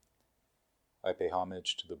I pay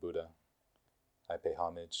homage to the Buddha. I pay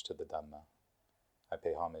homage to the Dhamma. I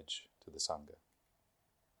pay homage to the Sangha.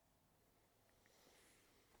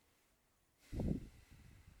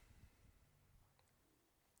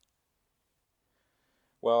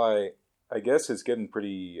 Well, I guess it's getting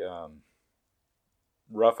pretty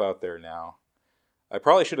rough out there now. I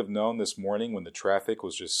probably should have known this morning when the traffic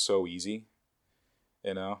was just so easy.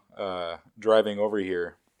 Driving over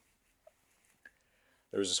here,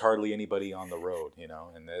 there was just hardly anybody on the road.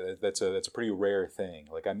 And that's a pretty rare thing.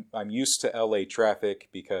 Like I'm used to LA traffic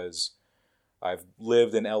because I've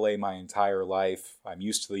lived in LA my entire life. I'm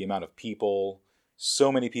used to the amount of people,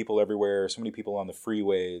 so many people everywhere, so many people on the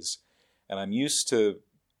freeways, and I'm used to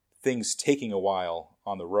things taking a while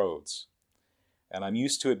on the roads. And I'm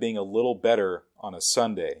used to it being a little better on a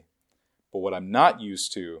Sunday. But what I'm not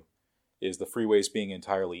used to is the freeways being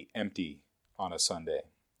entirely empty on a Sunday.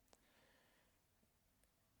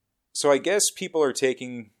 So I guess people are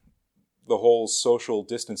taking the whole social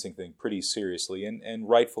distancing thing pretty seriously, and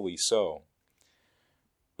rightfully so.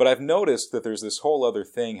 But I've noticed that there's this whole other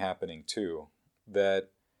thing happening too, that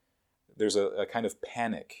there's a kind of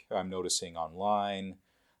panic I'm noticing online,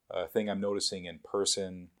 a thing I'm noticing in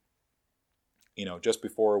person. Just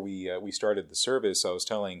before we started the service, I was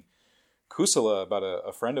telling Kusala about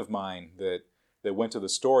a friend of mine that went to the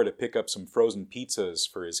store to pick up some frozen pizzas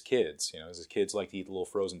for his kids. His kids like to eat little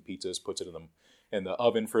frozen pizzas, puts it in the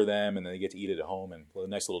oven for them, and then they get to eat it at home, and a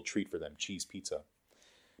nice little treat for them, cheese pizza.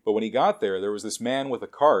 But when he got there was this man with a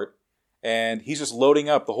cart, and he's just loading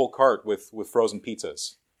up the whole cart with frozen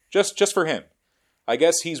pizzas, just for him. I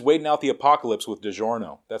guess he's waiting out the apocalypse with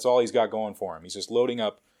DiGiorno. That's all he's got going for him. He's just loading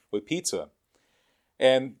up with pizza.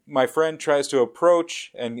 And my friend tries to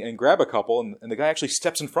approach and grab a couple, and the guy actually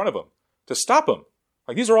steps in front of him to stop him.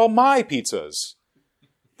 Like, these are all my pizzas.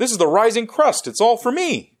 This is the rising crust. It's all for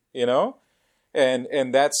me,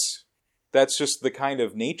 And that's just the kind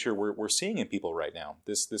of nature we're seeing in people right now.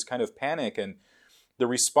 This kind of panic, and the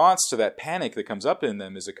response to that panic that comes up in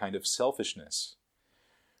them is a kind of selfishness.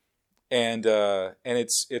 And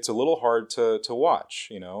it's a little hard to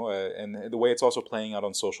watch, and the way it's also playing out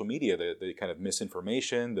on social media, the kind of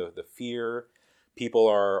misinformation, the fear. People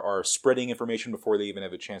are spreading information before they even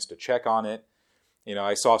have a chance to check on it.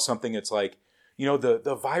 I saw something that's like,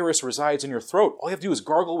 the virus resides in your throat. All you have to do is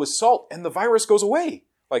gargle with salt and the virus goes away.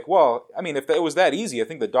 Like, well, I mean, if it was that easy, I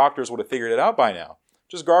think the doctors would have figured it out by now.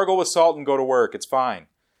 Just gargle with salt and go to work. It's fine,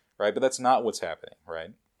 right? But that's not what's happening,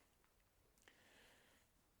 right?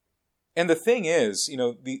 And the thing is,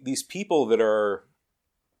 these people that are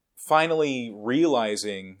finally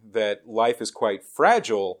realizing that life is quite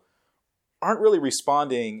fragile aren't really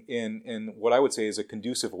responding in what I would say is a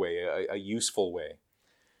conducive way, a useful way.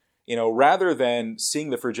 Rather than seeing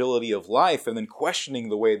the fragility of life and then questioning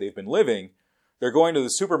the way they've been living, they're going to the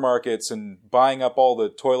supermarkets and buying up all the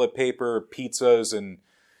toilet paper, pizzas, and,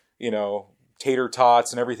 tater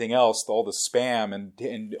tots and everything else, all the spam,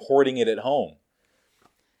 and hoarding it at home.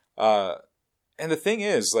 And the thing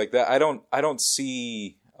is, like that, I don't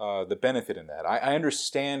see the benefit in that. I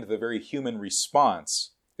understand the very human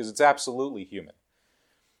response, because it's absolutely human.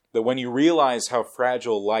 That when you realize how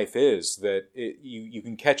fragile life is, that you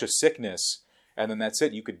can catch a sickness and then that's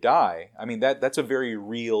it, you could die. I mean, that's a very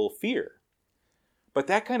real fear. But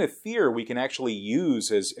that kind of fear we can actually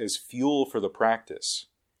use as fuel for the practice.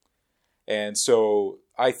 And so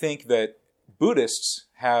I think that Buddhists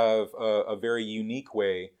have a very unique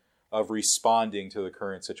way of responding to the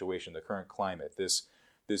current situation, the current climate. This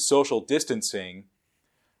social distancing,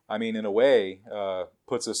 I mean, in a way,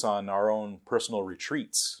 puts us on our own personal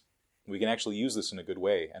retreats. We can actually use this in a good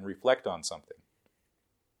way and reflect on something.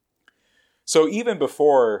 So even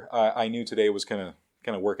before I knew today was going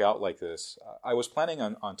to work out like this, I was planning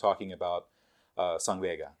on talking about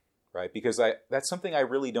Samvega, right? Because that's something I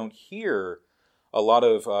really don't hear a lot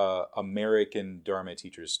of American Dharma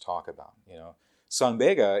teachers talk about.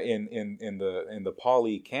 Samvega in the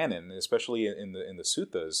Pali canon, especially in the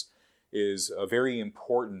suttas, is a very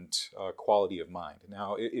important quality of mind.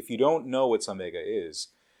 Now, if you don't know what Samvega is,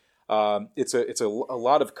 it's a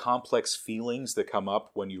lot of complex feelings that come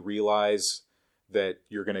up when you realize that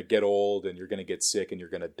you're going to get old and you're going to get sick and you're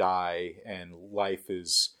going to die, and life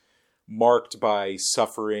is marked by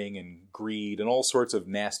suffering and greed and all sorts of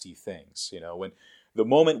nasty things. When the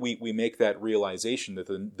moment we make that realization that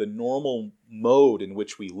the normal mode in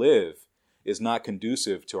which we live is not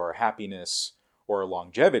conducive to our happiness or our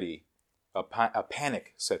longevity, a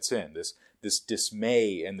panic sets in. This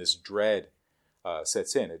dismay and this dread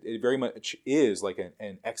sets in. It very much is like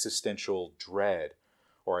an existential dread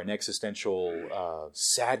or an existential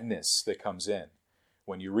sadness that comes in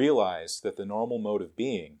when you realize that the normal mode of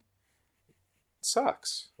being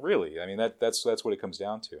sucks, really. I mean, that's what it comes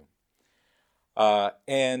down to.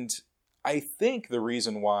 And I think the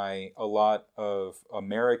reason why a lot of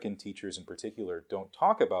American teachers in particular don't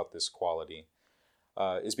talk about this quality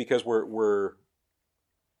is because we're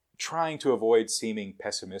trying to avoid seeming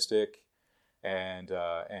pessimistic and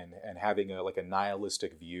having a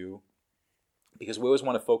nihilistic view, because we always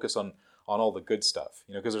want to focus on all the good stuff,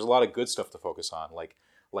 because there's a lot of good stuff to focus on, like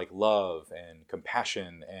love and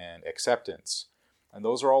compassion and acceptance, and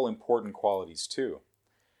those are all important qualities too.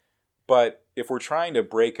 But if we're trying to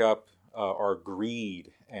break up our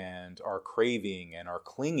greed and our craving and our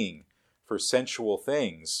clinging for sensual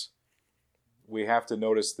things, we have to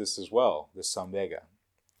notice this as well, this samvega.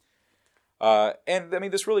 And I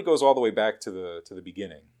mean, this really goes all the way back to the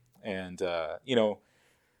beginning. And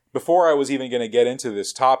before I was even going to get into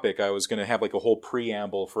this topic, I was going to have like a whole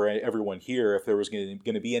preamble for everyone here if there was going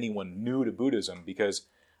to be anyone new to Buddhism, because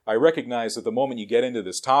I recognize that the moment you get into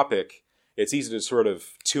this topic, it's easy to sort of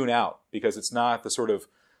tune out, because it's not the sort of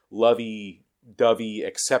lovey-dovey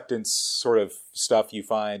acceptance sort of stuff you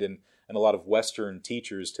find in a lot of Western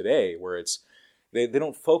teachers today, where it's they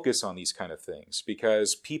don't focus on these kind of things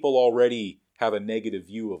because people already have a negative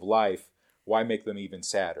view of life. Why make them even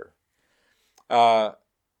sadder?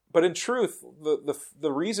 But in truth,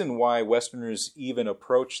 the reason why Westerners even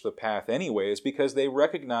approach the path anyway is because they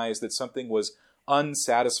recognize that something was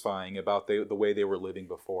unsatisfying about the way they were living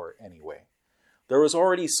before anyway. There was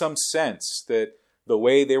already some sense that the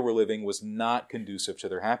way they were living was not conducive to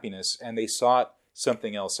their happiness, and they sought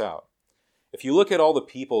something else out. If you look at all the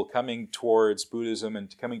people coming towards Buddhism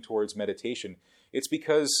and coming towards meditation, it's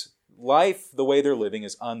because life, the way they're living,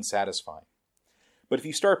 is unsatisfying. But if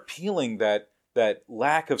you start peeling that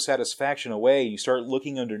lack of satisfaction away, you start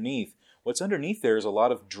looking underneath, what's underneath there is a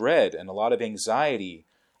lot of dread and a lot of anxiety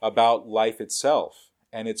about life itself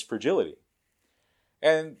and its fragility.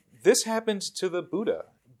 And this happened to the Buddha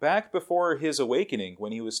back before his awakening,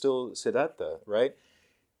 when he was still Siddhartha, right?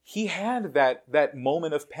 He had that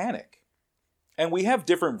moment of panic. And we have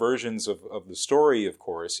different versions of the story, of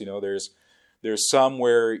course. There's some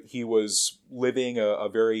where he was living a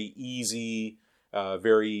very easy,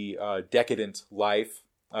 very decadent life.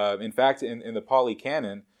 In fact, in the Pali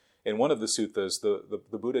Canon, in one of the suttas,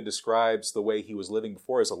 the Buddha describes the way he was living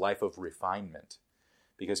before as a life of refinement,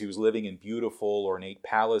 because he was living in beautiful, ornate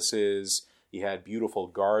palaces. He had beautiful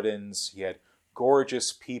gardens. He had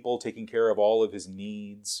gorgeous people taking care of all of his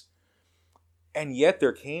needs. And yet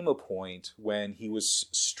there came a point when he was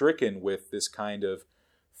stricken with this kind of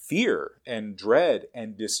fear and dread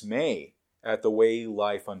and dismay at the way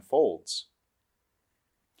life unfolds.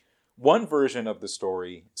 One version of the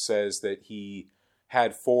story says that he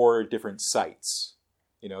had 4 different sights.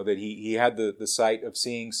 That he had the sight of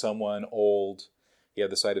seeing someone old. He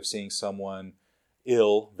had the sight of seeing someone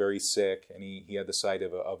ill, very sick, and he had the sight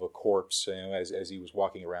of a corpse, as he was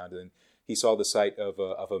walking around. And he saw the sight of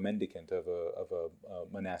a mendicant, of a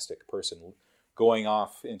monastic person going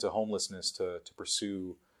off into homelessness to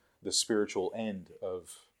pursue the spiritual end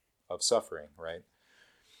of suffering, right?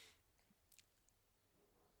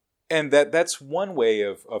 And that's one way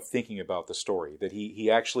of thinking about the story, that he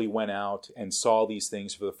actually went out and saw these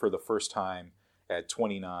things for the first time at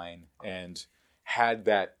 29 and had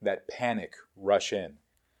that panic rush in.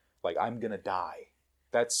 Like, I'm going to die.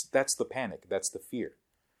 That's the panic. That's the fear.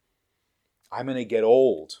 I'm going to get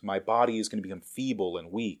old. My body is going to become feeble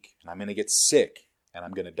and weak. And I'm going to get sick. And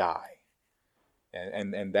I'm going to die.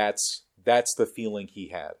 And that's the feeling he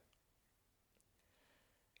had.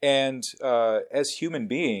 And as human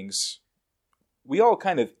beings, we all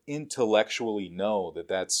kind of intellectually know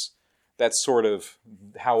that's sort of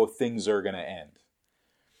how things are going to end.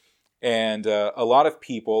 And a lot of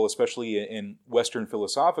people, especially in Western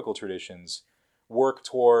philosophical traditions, work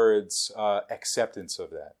towards acceptance of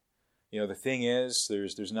that. The thing is,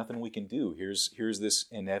 there's nothing we can do. Here's this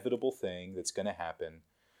inevitable thing that's going to happen.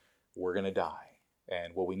 We're going to die.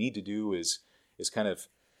 And what we need to do is kind of,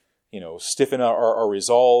 stiffen our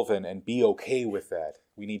resolve and be okay with that.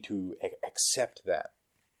 We need to accept that.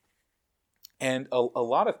 And a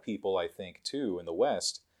lot of people, I think, too, in the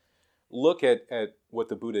West, look at what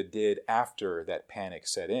the Buddha did after that panic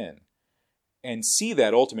set in and see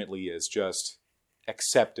that ultimately as just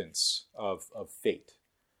acceptance of fate,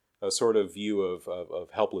 a sort of view of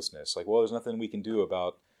helplessness. Like, well, there's nothing we can do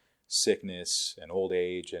about sickness and old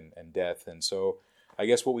age and death, and so I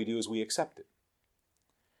guess what we do is we accept it.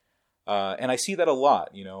 And I see that a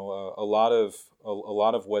lot. A lot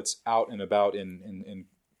of what's out and about in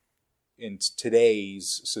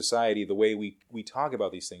today's society, the way we talk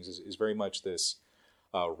about these things is very much this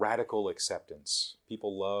radical acceptance.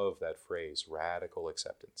 People love that phrase, radical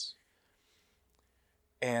acceptance.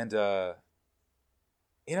 And, I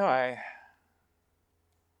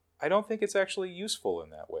don't think it's actually useful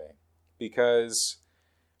in that way, because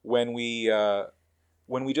when we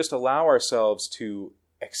just allow ourselves to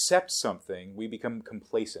accept something, we become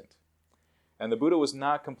complacent. And the Buddha was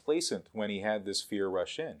not complacent when he had this fear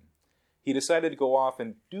rush in. He decided to go off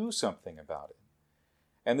and do something about it.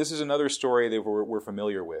 And this is another story that we're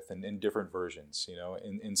familiar with in different versions.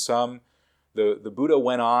 In some, the Buddha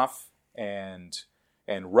went off and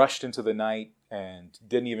rushed into the night and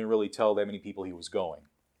didn't even really tell that many people he was going.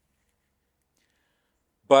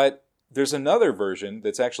 But there's another version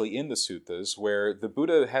that's actually in the suttas where the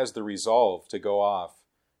Buddha has the resolve to go off,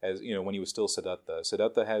 as when he was still Siddhartha.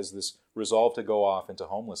 Siddhartha has this resolve to go off into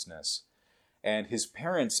homelessness, and his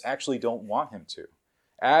parents actually don't want him to.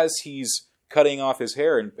 As he's cutting off his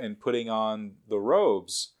hair and putting on the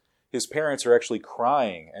robes, his parents are actually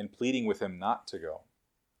crying and pleading with him not to go.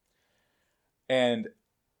 And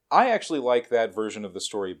I actually like that version of the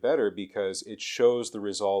story better because it shows the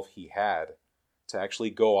resolve he had to actually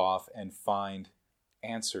go off and find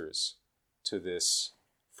answers to this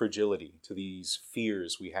fragility, to these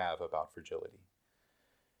fears we have about fragility.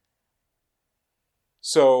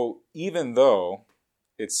 So even though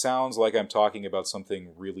it sounds like I'm talking about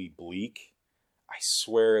something really bleak, I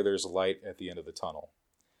swear there's light at the end of the tunnel.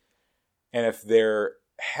 And if there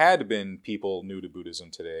had been people new to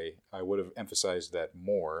Buddhism today, I would have emphasized that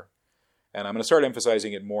more. And I'm going to start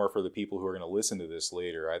emphasizing it more for the people who are going to listen to this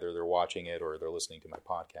later. Either they're watching it or they're listening to my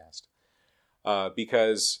podcast.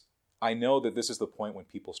 Because I know that this is the point when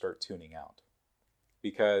people start tuning out.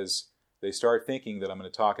 Because they start thinking that I'm going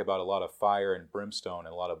to talk about a lot of fire and brimstone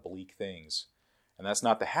and a lot of bleak things. And that's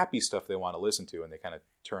not the happy stuff they want to listen to, and they kind of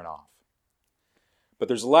turn off. But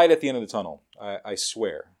there's light at the end of the tunnel, I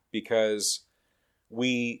swear. Because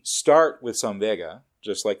we start with Samvega,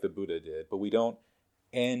 just like the Buddha did, but we don't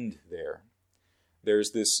end there.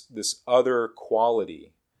 There's this other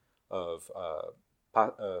quality of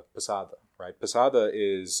pasada, right? Pasada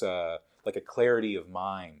is like a clarity of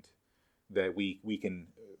mind that we can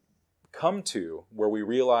come to, where we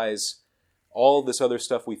realize all this other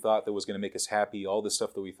stuff we thought that was going to make us happy, all this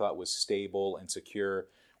stuff that we thought was stable and secure.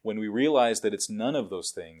 When we realize that it's none of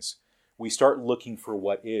those things, we start looking for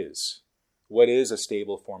what is. What is a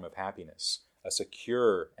stable form of happiness? A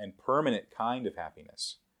secure and permanent kind of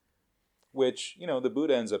happiness, which, the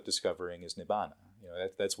Buddha ends up discovering is Nibbana.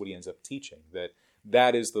 That's what he ends up teaching,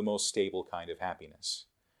 that is the most stable kind of happiness,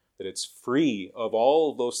 that it's free of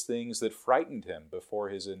all of those things that frightened him before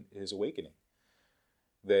his awakening,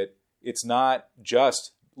 that it's not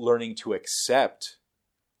just learning to accept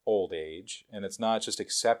old age, and it's not just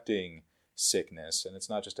accepting sickness, and it's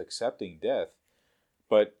not just accepting death,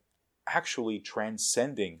 but actually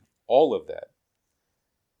transcending all of that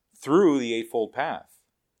through the Eightfold Path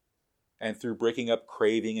and through breaking up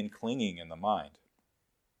craving and clinging in the mind.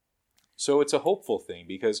 So it's a hopeful thing,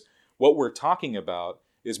 because what we're talking about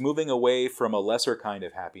is moving away from a lesser kind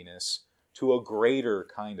of happiness to a greater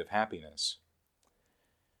kind of happiness.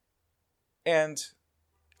 And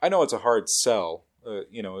I know it's a hard sell,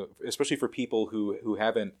 especially for people who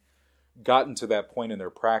haven't gotten to that point in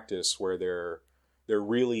their practice where they're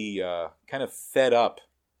really kind of fed up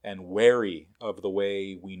and wary of the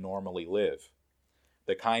way we normally live,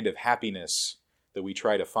 the kind of happiness that we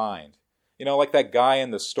try to find. Like that guy in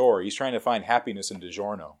the store, he's trying to find happiness in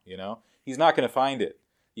DiGiorno, He's not going to find it.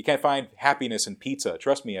 You can't find happiness in pizza.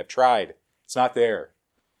 Trust me, I've tried. It's not there.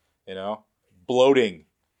 Bloating,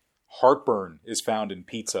 heartburn is found in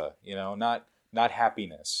pizza, not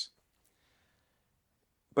happiness.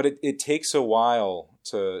 But it takes a while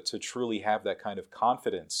to truly have that kind of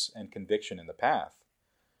confidence and conviction in the path,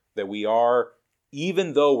 that we are,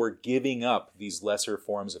 even though we're giving up these lesser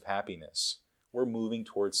forms of happiness, we're moving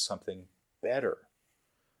towards something better,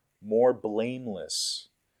 more blameless,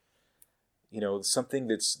 something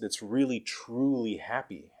that's really truly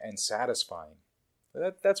happy and satisfying.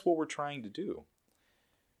 That's what we're trying to do.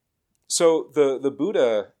 So the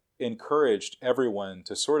Buddha encouraged everyone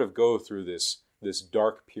to sort of go through this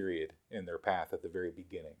dark period in their path at the very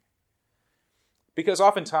beginning. Because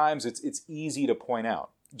oftentimes it's easy to point out.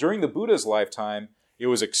 During the Buddha's lifetime, it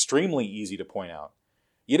was extremely easy to point out.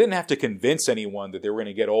 You didn't have to convince anyone that they were going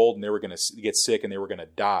to get old and they were going to get sick and they were going to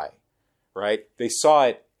die, right? They saw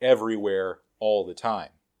it everywhere all the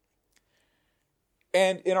time.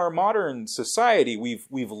 And in our modern society,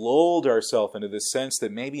 we've lulled ourselves into this sense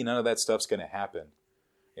that maybe none of that stuff's going to happen.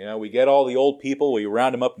 We get all the old people, we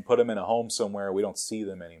round them up and put them in a home somewhere, we don't see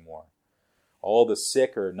them anymore. All the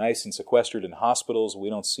sick are nice and sequestered in hospitals. We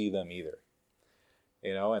don't see them either.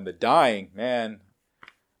 And the dying, man,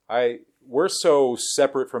 we're so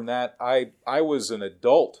separate from that. I was an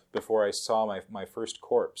adult before I saw my first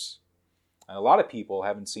corpse. And a lot of people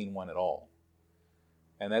haven't seen one at all.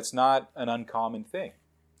 And that's not an uncommon thing.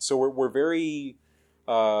 So we're very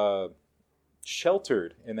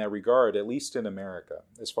sheltered in that regard, at least in America,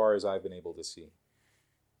 as far as I've been able to see.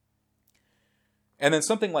 And then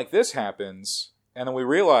something like this happens, and then we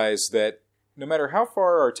realize that no matter how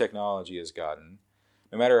far our technology has gotten,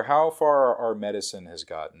 no matter how far our medicine has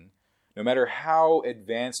gotten, no matter how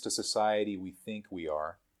advanced a society we think we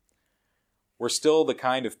are, we're still the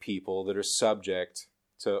kind of people that are subject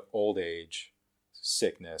to old age,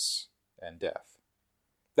 sickness, and death.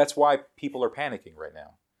 That's why people are panicking right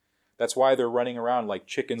now. That's why they're running around like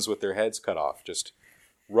chickens with their heads cut off, just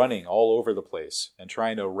running all over the place and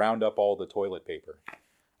trying to round up all the toilet paper.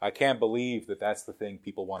 I can't believe that that's the thing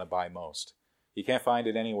people want to buy most. You can't find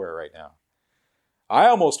it anywhere right now. I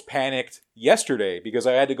almost panicked yesterday because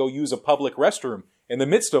I had to go use a public restroom in the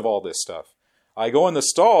midst of all this stuff. I go in the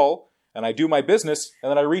stall and I do my business and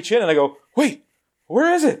then I reach in and I go, wait,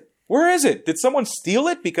 where is it? Where is it? Did someone steal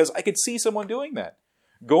it? Because I could see someone doing that.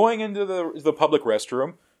 Going into the public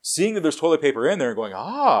restroom, seeing that there's toilet paper in there and going,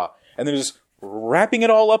 and they're just wrapping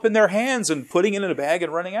it all up in their hands and putting it in a bag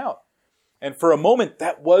and running out. And for a moment,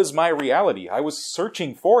 that was my reality. I was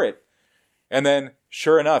searching for it. And then,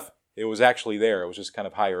 sure enough, it was actually there. It was just kind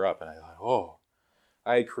of higher up. And I thought,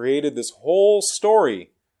 I created this whole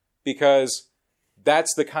story because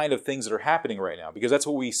that's the kind of things that are happening right now. Because that's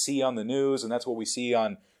what we see on the news and that's what we see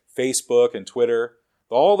on Facebook and Twitter.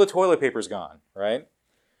 All the toilet paper's gone, right?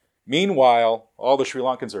 Meanwhile, all the Sri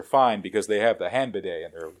Lankans are fine because they have the hand bidet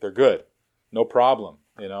and they're good. No problem,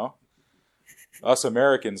 Us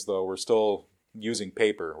Americans, though, we're still using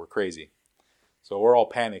paper. We're crazy. So we're all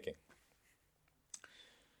panicking.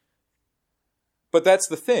 But that's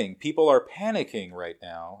the thing. People are panicking right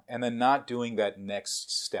now and then not doing that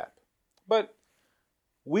next step. But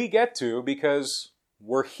we get to because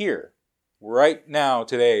we're here. Right now,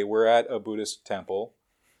 today, we're at a Buddhist temple.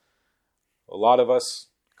 A lot of us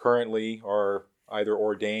currently are either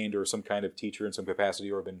ordained or some kind of teacher in some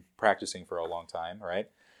capacity or have been practicing for a long time, right?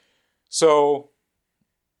 So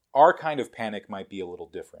our kind of panic might be a little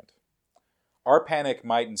different. Our panic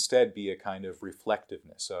might instead be a kind of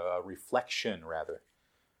reflectiveness, a reflection rather.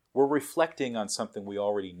 We're reflecting on something we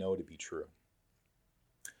already know to be true.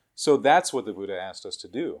 So that's what the Buddha asked us to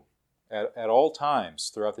do at all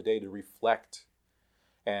times throughout the day, to reflect.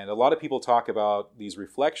 And a lot of people talk about these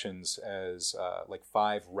reflections as like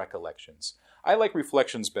 5 recollections. I like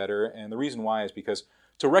reflections better, and the reason why is because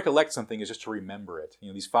to recollect something is just to remember it.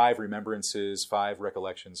 These 5 remembrances, 5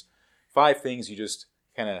 recollections, 5 things you just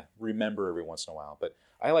kind of remember every once in a while. But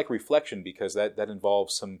I like reflection because that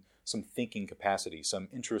involves some thinking capacity, some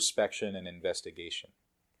introspection and investigation.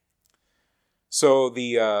 So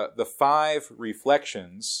the 5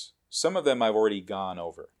 reflections, some of them I've already gone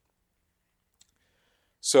over.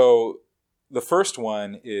 So the first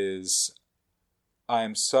one is,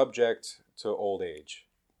 I'm subject to old age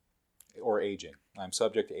or aging. I'm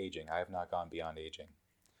subject to aging. I have not gone beyond aging.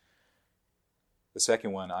 The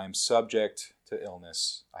second one, I am subject to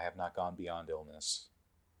illness. I have not gone beyond illness.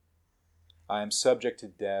 I am subject to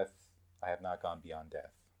death. I have not gone beyond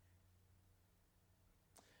death.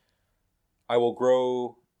 I will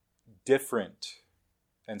grow different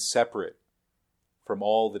and separate from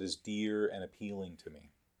all that is dear and appealing to me.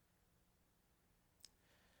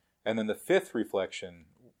 And then the 5th reflection,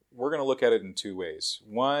 we're going to look at it in 2 ways.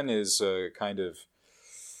 One is a kind of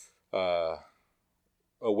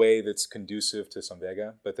a way that's conducive to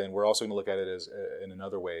Samvega, but then we're also going to look at it as in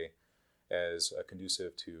another way as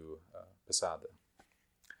conducive to Pasada.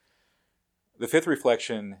 The 5th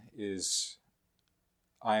reflection is,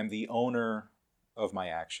 I am the owner of my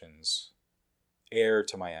actions, heir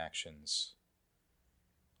to my actions,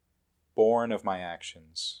 born of my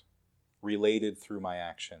actions, related through my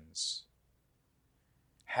actions,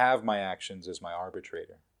 have my actions as my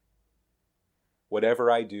arbitrator.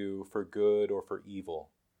 Whatever I do, for good or for evil,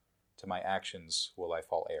 to my actions will I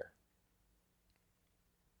fall heir.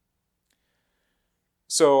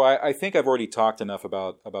 So I think I've already talked enough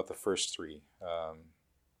about the first 3.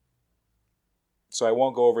 So I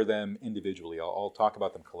won't go over them individually. I'll talk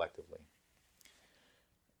about them collectively.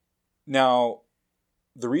 Now,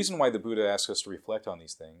 the reason why the Buddha asks us to reflect on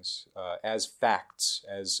these things as facts,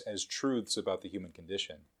 as truths about the human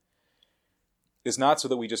condition, is not so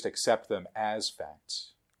that we just accept them as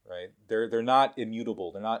facts, right? They're not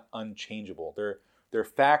immutable. They're not unchangeable. They're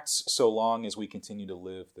facts so long as we continue to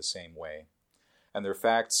live the same way. and they're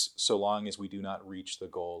facts so long as we do not reach the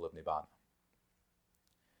goal of Nibbana.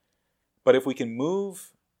 But if we can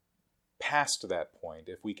move past that point,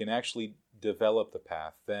 if we can actually develop the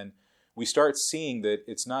path, then we start seeing that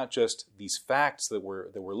it's not just these facts that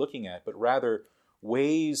we're looking at, but rather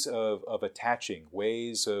ways of attaching,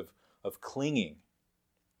 ways of clinging.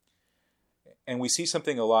 And we see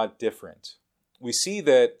something a lot different. We see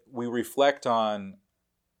that we reflect on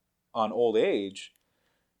old age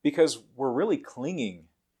because we're really clinging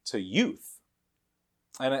to youth.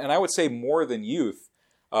 And I would say more than youth,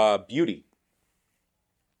 beauty.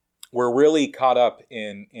 We're really caught up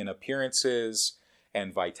in appearances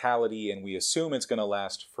and vitality, and we assume it's going to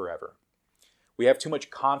last forever. We have too much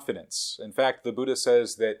confidence. In fact, the Buddha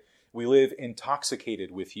says that we live intoxicated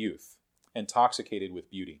with youth, intoxicated with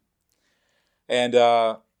beauty. And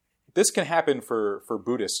this can happen for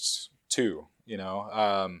Buddhists too.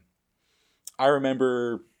 I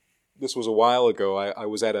remember this was a while ago. I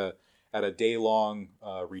was at a day-long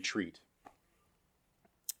retreat,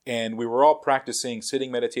 and we were all practicing sitting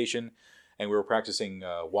meditation, and we were practicing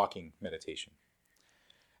walking meditation.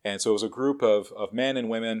 And so it was a group of men and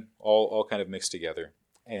women, all kind of mixed together.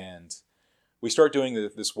 And we start doing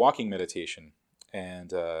this walking meditation, and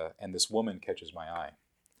this woman catches my eye.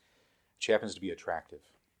 She happens to be attractive.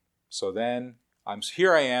 So then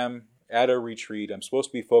here I am at a retreat. I'm supposed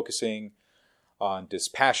to be focusing on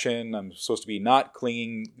dispassion. I'm supposed to be not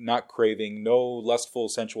clinging, not craving, no lustful,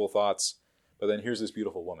 sensual thoughts. But then here's this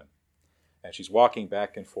beautiful woman. And she's walking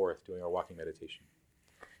back and forth doing our walking meditation.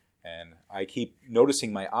 And I keep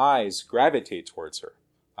noticing my eyes gravitate towards her.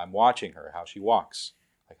 I'm watching her, how she walks.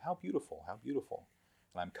 Like, how beautiful, how beautiful.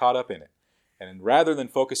 And I'm caught up in it. And rather than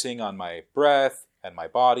focusing on my breath and my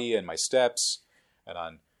body and my steps and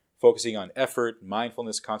on focusing on effort,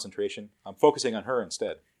 mindfulness, concentration, I'm focusing on her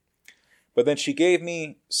instead. But then she gave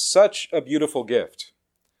me such a beautiful gift.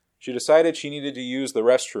 She decided she needed to use the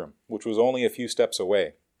restroom, which was only a few steps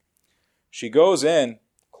away. She goes in,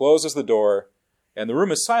 closes the door, and the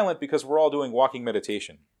room is silent because we're all doing walking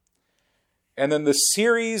meditation. And then the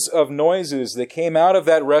series of noises that came out of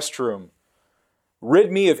that restroom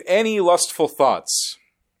rid me of any lustful thoughts.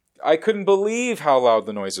 I couldn't believe how loud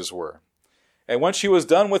the noises were. And when she was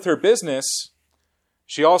done with her business,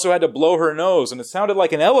 she also had to blow her nose, and it sounded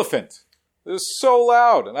like an elephant. It was so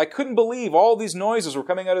loud, and I couldn't believe all these noises were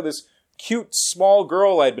coming out of this cute, small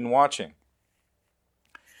girl I'd been watching.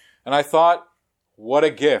 And I thought, what a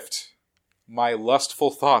gift. My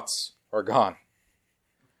lustful thoughts are gone.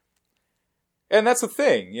 And that's the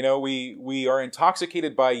thing, we are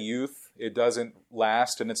intoxicated by youth. It doesn't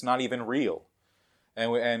last, and it's not even real.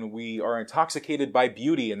 And we are intoxicated by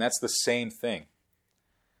beauty, and that's the same thing.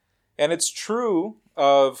 And it's true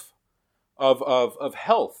of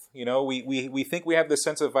health. We think we have this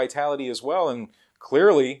sense of vitality as well, and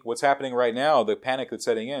clearly what's happening right now, the panic that's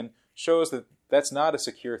setting in, shows that that's not a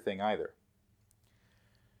secure thing either.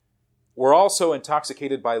 We're also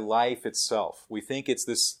intoxicated by life itself. We think it's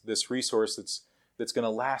this resource that's going to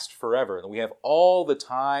last forever, and we have all the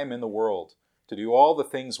time in the world to do all the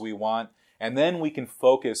things we want, and then we can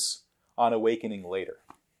focus on awakening later.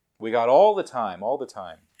 We got all the time.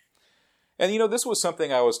 And this was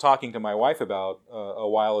something I was talking to my wife about a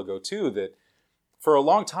while ago too, that for a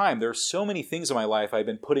long time there's so many things in my life I've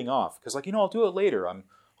been putting off because I'll do it later.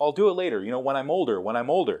 I'll do it later, when I'm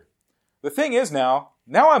older. The thing is now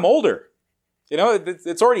I'm older.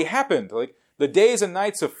 It's already happened. Like, the days and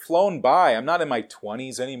nights have flown by. I'm not in my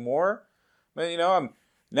 20s anymore. I'm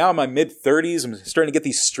now in my mid-30s. I'm starting to get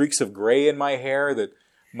these streaks of gray in my hair that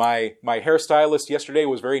my hairstylist yesterday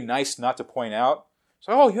was very nice not to point out.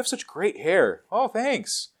 So, oh, you have such great hair. Oh,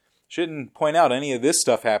 thanks. Shouldn't point out any of this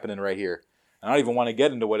stuff happening right here. I don't even want to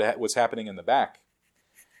get into what's happening in the back.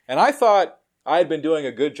 And I thought I had been doing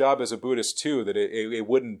a good job as a Buddhist too, that it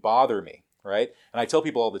wouldn't bother me, right? And I tell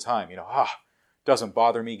people all the time, doesn't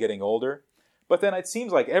bother me getting older. But then it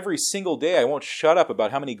seems like every single day I won't shut up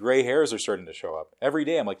about how many gray hairs are starting to show up. Every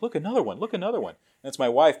day I'm like, look, another one. And it's my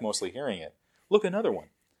wife mostly hearing it. Look, another one.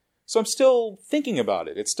 So I'm still thinking about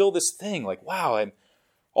it. It's still this thing like, wow,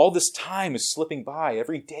 all this time is slipping by.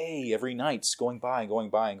 Every day, every night's going by. And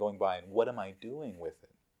what am I doing with it?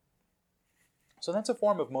 So that's a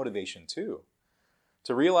form of motivation too.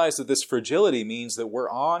 To realize that this fragility means that we're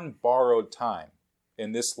on borrowed time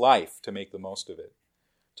in this life to make the most of it,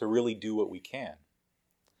 to really do what we can.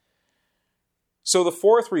 So the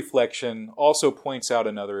fourth reflection also points out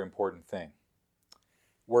another important thing.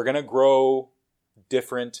 We're going to grow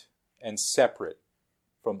different and separate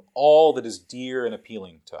from all that is dear and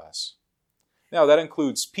appealing to us. Now, that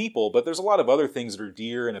includes people, but there's a lot of other things that are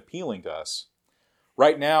dear and appealing to us.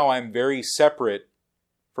 Right now, I'm very separate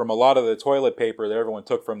from a lot of the toilet paper that everyone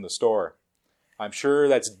took from the store. I'm sure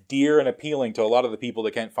that's dear and appealing to a lot of the people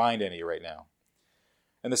that can't find any right now.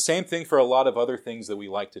 And the same thing for a lot of other things that we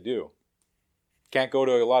like to do. Can't go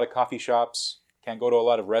to a lot of coffee shops, can't go to a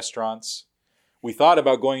lot of restaurants. We thought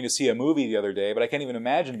about going to see a movie the other day, but I can't even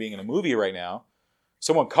imagine being in a movie right now.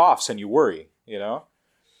 Someone coughs and you worry, you know?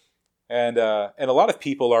 And a lot of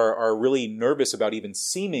people are really nervous about even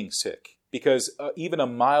seeming sick because even a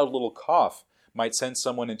mild little cough might send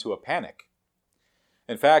someone into a panic.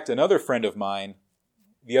 In fact, another friend of mine,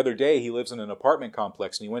 the other day, he lives in an apartment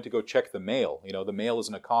complex and he went to go check the mail. You know, the mail is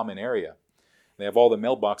in a common area. They have all the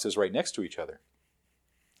mailboxes right next to each other.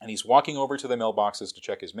 And he's walking over to the mailboxes to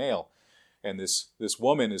check his mail. And this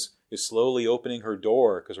woman is slowly opening her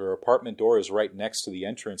door because her apartment door is right next to the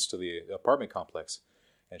entrance to the apartment complex.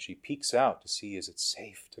 And she peeks out to see, is it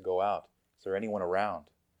safe to go out? Is there anyone around?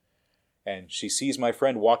 And she sees my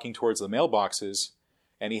friend walking towards the mailboxes,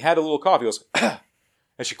 and he had a little cough. He goes,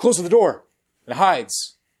 and she closes the door and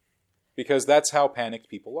hides because that's how panicked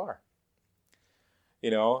people are.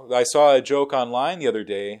 You know, I saw a joke online the other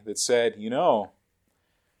day that said, you know,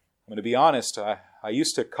 I'm going to be honest, I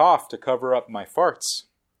used to cough to cover up my farts.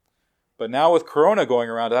 But now with Corona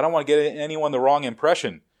going around, I don't want to get anyone the wrong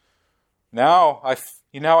impression. Now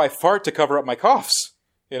I fart to cover up my coughs,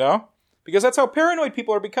 you know? Because that's how paranoid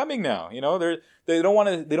people are becoming now. You know, they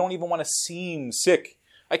don't even want to seem sick.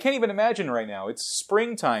 I can't even imagine right now. It's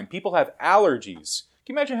springtime. People have allergies.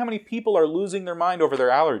 Can you imagine how many people are losing their mind over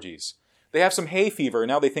their allergies? They have some hay fever and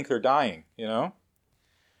now they think they're dying, you know?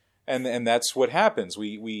 And that's what happens.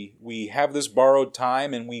 We have this borrowed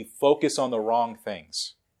time and we focus on the wrong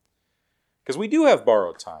things. Because we do have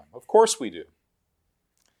borrowed time. Of course we do.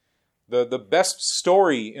 The best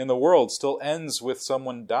story in the world still ends with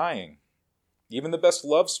someone dying. Even the best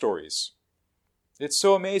love stories. It's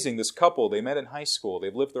so amazing. This couple, they met in high school.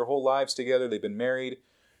 They've lived their whole lives together. They've been married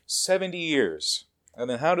 70 years. And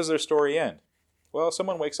then how does their story end? Well,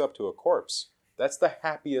 someone wakes up to a corpse. That's the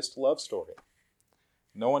happiest love story.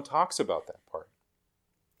 No one talks about that part.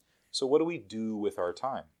 So what do we do with our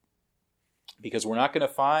time? Because we're not going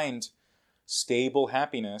to find stable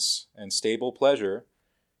happiness and stable pleasure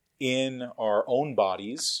in our own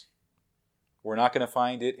bodies. We're not going to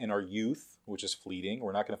find it in our youth, which is fleeting.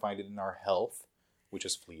 We're not going to find it in our health, which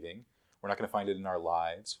is fleeting. We're not going to find it in our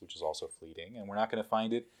lives, which is also fleeting. And we're not going to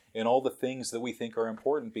find it in all the things that we think are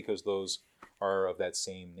important because those are of that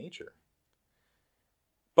same nature.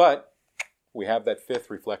 But we have that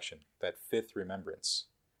fifth reflection, that fifth remembrance.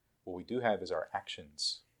 What we do have is our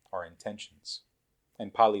actions, our intentions.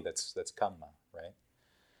 In Pali, that's kamma, right?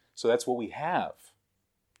 So that's what we have.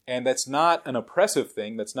 And that's not an oppressive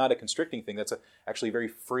thing. That's not a constricting thing. That's actually a very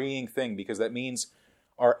freeing thing because that means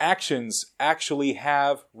our actions actually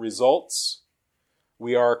have results.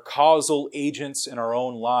 We are causal agents in our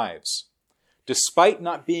own lives. Despite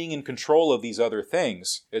not being in control of these other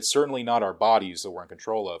things, it's certainly not our bodies that we're in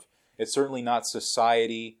control of. It's certainly not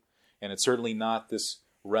society, and it's certainly not this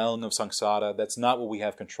realm of samsara. That's not what we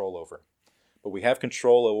have control over. But we have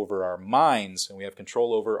control over our minds, and we have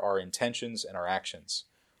control over our intentions and our actions.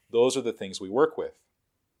 Those are the things we work with.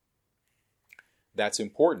 That's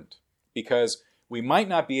important because we might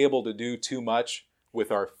not be able to do too much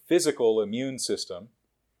with our physical immune system,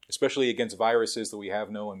 especially against viruses that we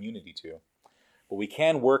have no immunity to. But we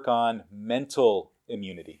can work on mental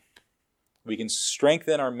immunity. We can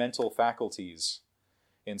strengthen our mental faculties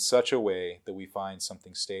in such a way that we find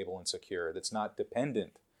something stable and secure that's not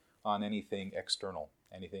dependent on anything external,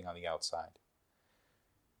 anything on the outside.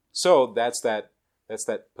 So that's that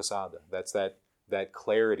pasada, that's that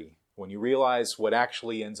clarity. When you realize what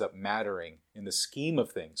actually ends up mattering in the scheme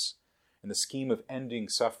of things, in the scheme of ending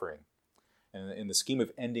suffering, and in the scheme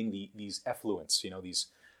of ending these effluents, you know, these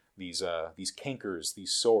cankers,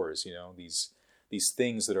 these sores, you know, these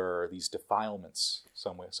things that are these defilements.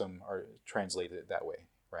 Some are translated that way,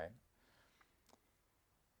 right?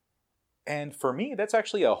 And for me, that's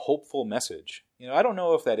actually a hopeful message. You know, I don't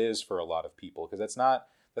know if that is for a lot of people because that's not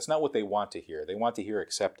what they want to hear. They want to hear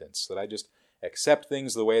acceptance, that I just accept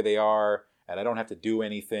things the way they are, and I don't have to do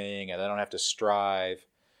anything, and I don't have to strive,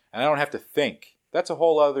 and I don't have to think. That's a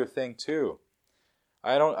whole other thing too.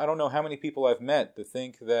 I don't know how many people I've met that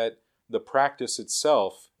think that the practice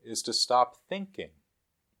itself is to stop thinking.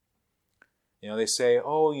 You know, they say,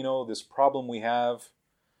 oh, you know, this problem we have,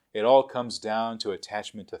 it all comes down to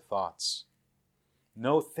attachment to thoughts.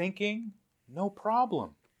 No thinking, no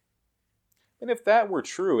problem. And if that were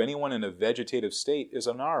true, anyone in a vegetative state is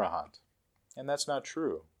an arahant. And that's not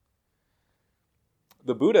true.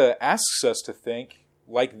 The Buddha asks us to think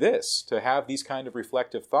like this, to have these kind of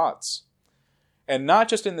reflective thoughts. And not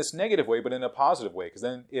just in this negative way, but in a positive way. Because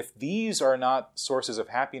then if these are not sources of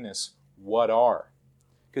happiness, what are?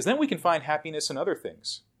 Because then we can find happiness in other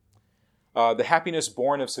things. The happiness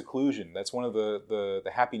born of seclusion, that's one of the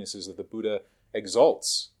happinesses that the Buddha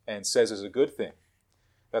exalts and says is a good thing.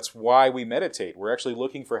 That's why we meditate. We're actually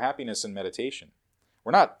looking for happiness in meditation.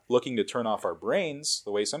 We're not looking to turn off our brains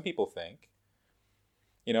the way some people think.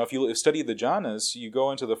 If you study the jhanas, you go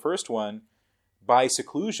into the first one by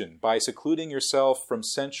seclusion, by secluding yourself from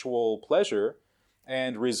sensual pleasure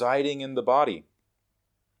and residing in the body.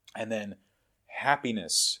 And then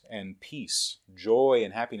happiness and peace, joy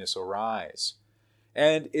and happiness arise.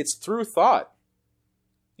 And it's through thought.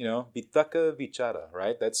 Vittaka vichara,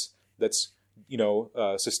 right? That's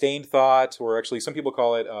sustained thought, or actually some people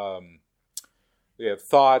call it we have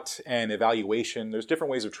thought and evaluation. There's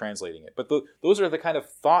different ways of translating it. But those are the kind of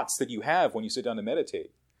thoughts that you have when you sit down to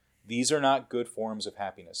meditate. These are not good forms of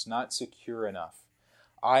happiness, not secure enough.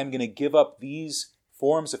 I'm going to give up these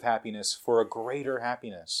forms of happiness for a greater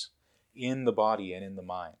happiness in the body and in the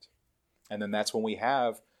mind. And then that's when we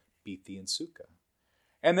have piti and sukha.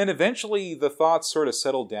 And then eventually the thoughts sort of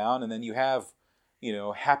settle down, and then you have,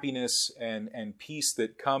 happiness and peace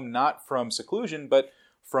that come not from seclusion, but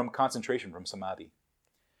from concentration, from samadhi.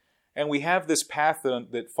 And we have this path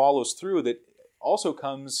that follows through that also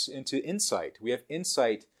comes into insight. We have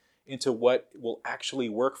insight into what will actually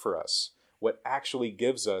work for us, what actually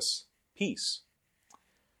gives us peace.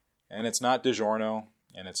 And it's not DiGiorno,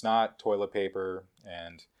 and it's not toilet paper,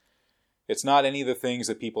 and it's not any of the things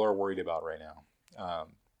that people are worried about right now.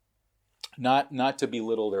 Not to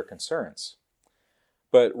belittle their concerns,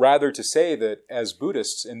 but rather to say that as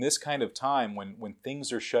Buddhists, in this kind of time when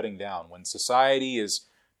things are shutting down, when society is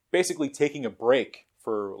basically taking a break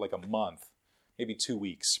for like a month, maybe 2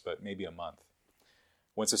 weeks, but maybe a month,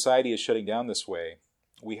 when society is shutting down this way,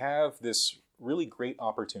 we have this really great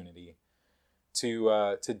opportunity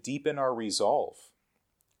to deepen our resolve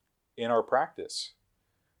in our practice,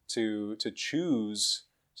 to choose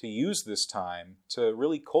to use this time to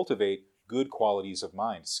really cultivate good qualities of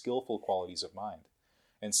mind, skillful qualities of mind,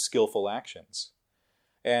 and skillful actions.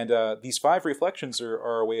 And these 5 reflections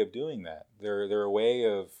are a way of doing that. They're a way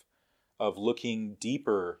of looking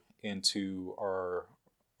deeper into our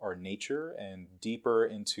nature and deeper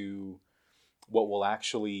into what will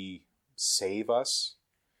actually save us.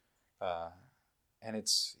 And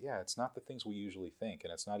it's not the things we usually think,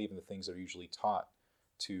 and it's not even the things that are usually taught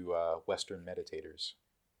to Western meditators,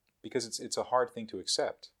 because it's a hard thing to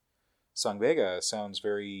accept. Samvega sounds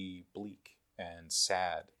very bleak and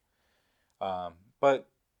sad, but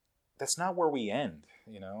that's not where we end.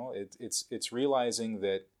 It's realizing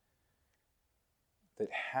that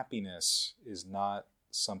happiness is not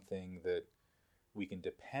something that we can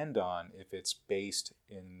depend on if it's based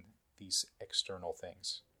in these external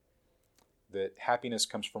things. That happiness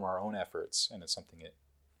comes from our own efforts, and it's something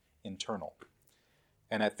internal.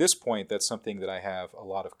 And at this point, that's something that I have a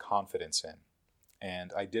lot of confidence in,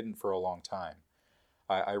 and I didn't for a long time.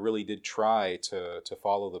 I really did try to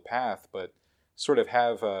follow the path, but sort of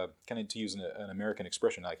have, kind of to use an American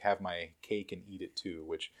expression, like have my cake and eat it too,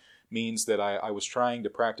 which means that I was trying to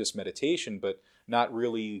practice meditation, but not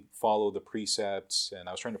really follow the precepts, and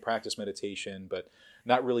I was trying to practice meditation, but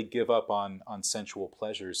not really give up on sensual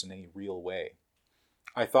pleasures in any real way.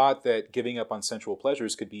 I thought that giving up on sensual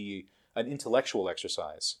pleasures could be an intellectual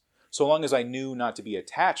exercise, so long as I knew not to be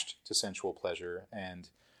attached to sensual pleasure and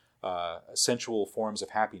sensual forms of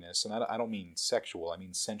happiness. And I don't mean sexual, I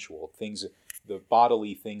mean sensual things, the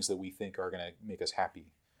bodily things that we think are going to make us happy,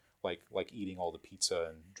 like eating all the pizza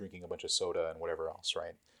and drinking a bunch of soda and whatever else,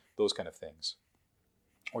 right? Those kind of things.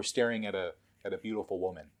 Or staring at a beautiful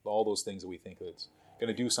woman. All those things that we think it's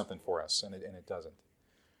going to do something for us, and it doesn't.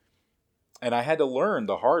 And I had to learn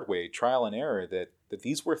the hard way, trial and error, that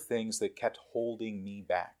these were things that kept holding me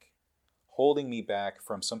back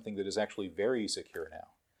from something that is actually very secure now.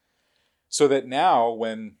 So that now,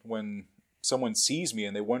 when someone sees me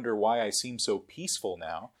and they wonder why I seem so peaceful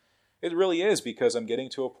now, it really is because I'm getting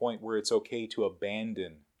to a point where it's okay to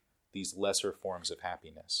abandon these lesser forms of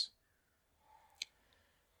happiness.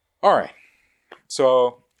 All right,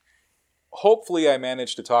 so hopefully I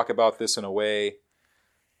managed to talk about this in a way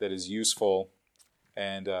that is useful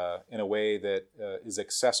and in a way that is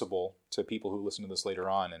accessible to people who listen to this later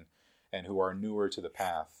on and who are newer to the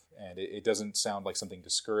path. And it doesn't sound like something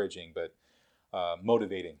discouraging, but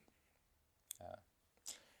motivating.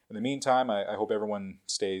 In the meantime, I hope everyone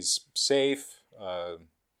stays safe,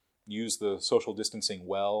 use the social distancing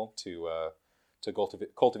well to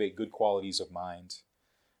cultivate good qualities of mind,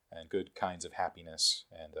 and good kinds of happiness.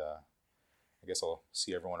 And I guess I'll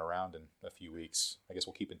see everyone around in a few weeks. I guess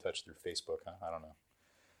we'll keep in touch through Facebook. Huh? I don't know.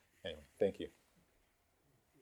 Anyway, thank you.